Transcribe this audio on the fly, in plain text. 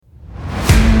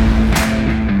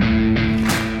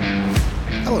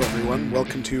everyone.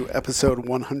 Welcome to episode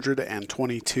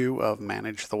 122 of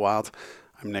Manage the Wild.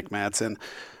 I'm Nick Madsen.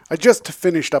 I just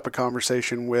finished up a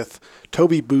conversation with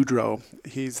Toby Boudreau.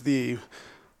 He's the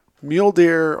mule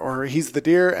deer, or he's the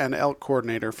deer and elk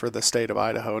coordinator for the state of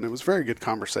Idaho, and it was a very good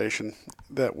conversation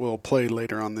that we'll play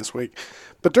later on this week.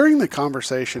 But during the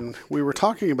conversation, we were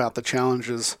talking about the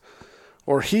challenges,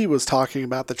 or he was talking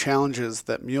about the challenges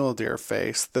that mule deer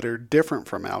face that are different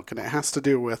from elk, and it has to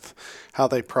do with how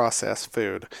they process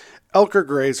food. Elk are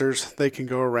grazers. They can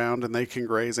go around and they can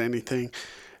graze anything,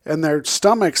 and their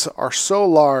stomachs are so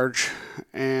large,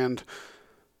 and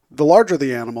the larger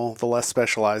the animal, the less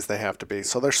specialized they have to be.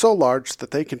 So they're so large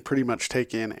that they can pretty much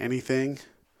take in anything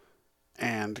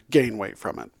and gain weight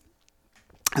from it.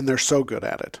 And they're so good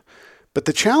at it. But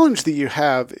the challenge that you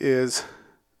have is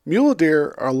mule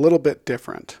deer are a little bit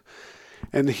different.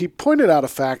 And he pointed out a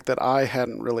fact that I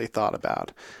hadn't really thought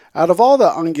about. Out of all the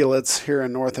ungulates here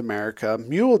in North America,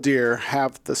 mule deer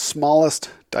have the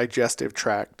smallest digestive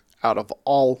tract out of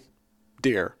all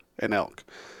deer and elk.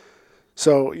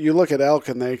 So you look at elk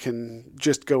and they can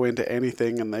just go into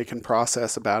anything and they can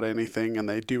process about anything and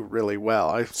they do really well.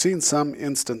 I've seen some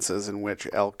instances in which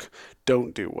elk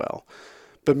don't do well.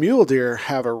 But mule deer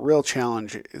have a real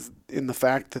challenge in the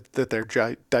fact that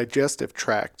their digestive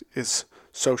tract is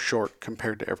so short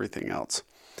compared to everything else.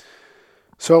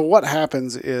 So what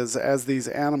happens is, as these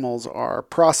animals are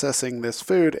processing this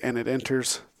food and it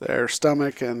enters their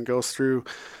stomach and goes through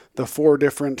the 4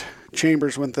 different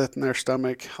chambers within their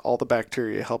stomach, all the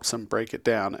bacteria helps them break it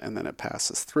down and then it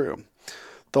passes through.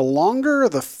 The longer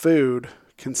the food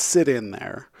can sit in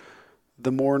there,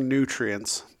 the more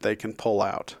nutrients they can pull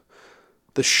out.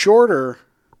 The shorter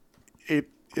it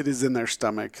is in their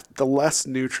stomach, the less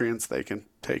nutrients they can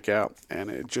take out, and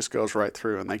it just goes right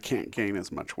through and they can't gain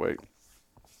as much weight.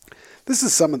 This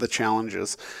is some of the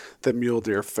challenges that mule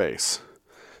deer face.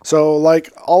 So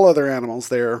like all other animals,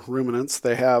 they're ruminants.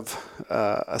 They have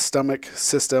a stomach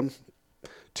system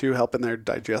to help in their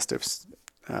digestion.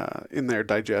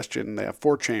 They have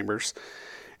 4 chambers.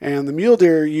 And the mule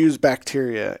deer use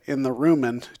bacteria in the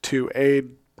rumen to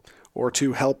aid or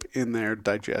to help in their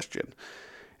digestion.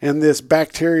 And this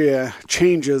bacteria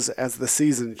changes as the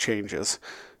season changes.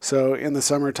 So in the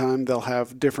summertime, they'll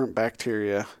have different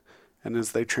bacteria. And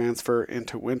as they transfer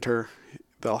into winter,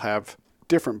 they'll have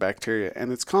different bacteria, and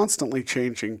it's constantly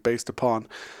changing based upon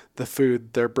the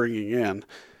food they're bringing in.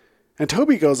 And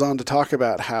Toby goes on to talk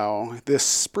about how this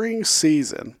spring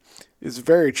season is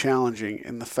very challenging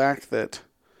in the fact that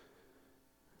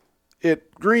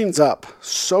it greens up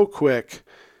so quick,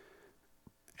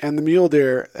 and the mule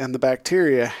deer and the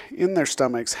bacteria in their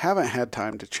stomachs haven't had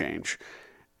time to change.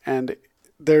 And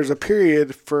there's a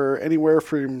period for anywhere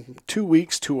from 2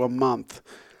 weeks to a month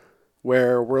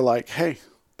where we're like, hey,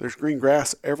 there's green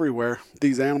grass everywhere.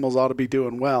 These animals ought to be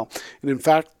doing well. And in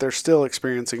fact, they're still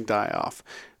experiencing die-off.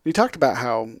 We talked about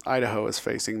how Idaho is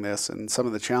facing this and some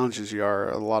of the challenges a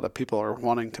lot of people are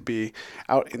wanting to be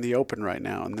out in the open right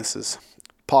now. And this is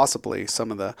possibly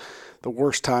some of the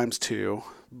worst times to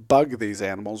bug these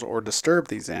animals or disturb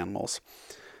these animals.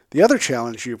 The other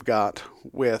challenge you've got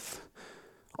with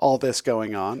all this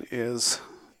going on is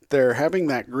they're having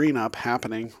that green up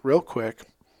happening real quick.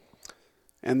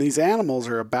 And these animals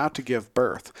are about to give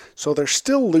birth. So they're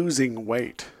still losing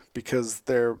weight because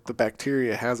the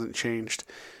bacteria hasn't changed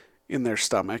in their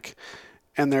stomach.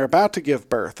 And they're about to give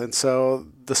birth. And so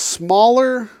the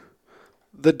smaller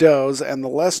the does and the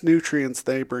less nutrients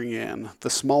they bring in, the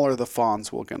smaller the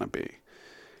fawns will going to be.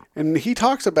 And he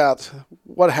talks about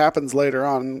what happens later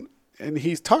on. And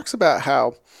he talks about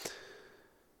how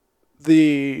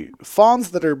the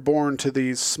fawns that are born to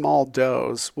these small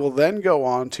does will then go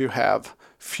on to have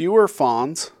fewer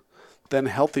fawns than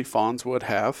healthy fawns would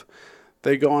have.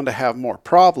 They go on to have more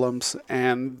problems,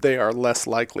 and they are less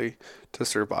likely to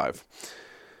survive.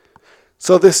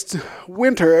 So this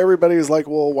winter, everybody is like,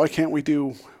 well, why can't we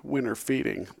do winter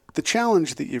feeding? The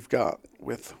challenge that you've got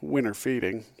with winter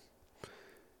feeding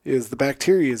is the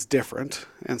bacteria is different,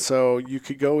 and so you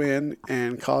could go in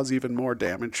and cause even more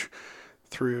damage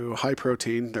through high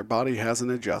protein. Their body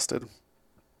hasn't adjusted.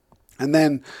 And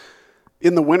then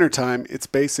in the wintertime, it's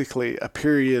basically a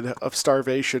period of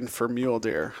starvation for mule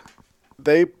deer.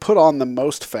 They put on the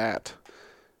most fat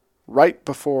right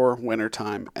before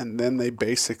wintertime, and then they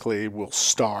basically will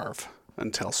starve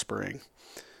until spring.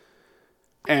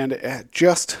 And it's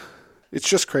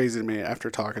just crazy to me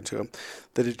after talking to them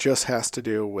that it just has to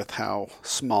do with how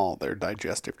small their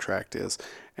digestive tract is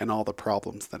and all the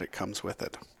problems that it comes with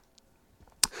it.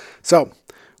 So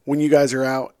when you guys are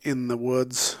out in the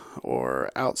woods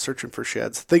or out searching for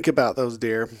sheds, think about those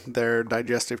deer, their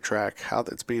digestive tract, how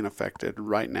that's being affected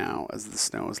right now as the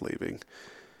snow is leaving.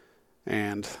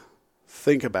 And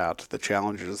think about the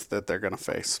challenges that they're going to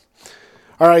face.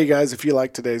 All right, you guys, if you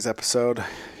like today's episode,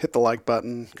 hit the like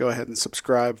button. Go ahead and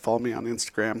subscribe. Follow me on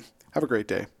Instagram. Have a great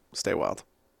day. Stay wild.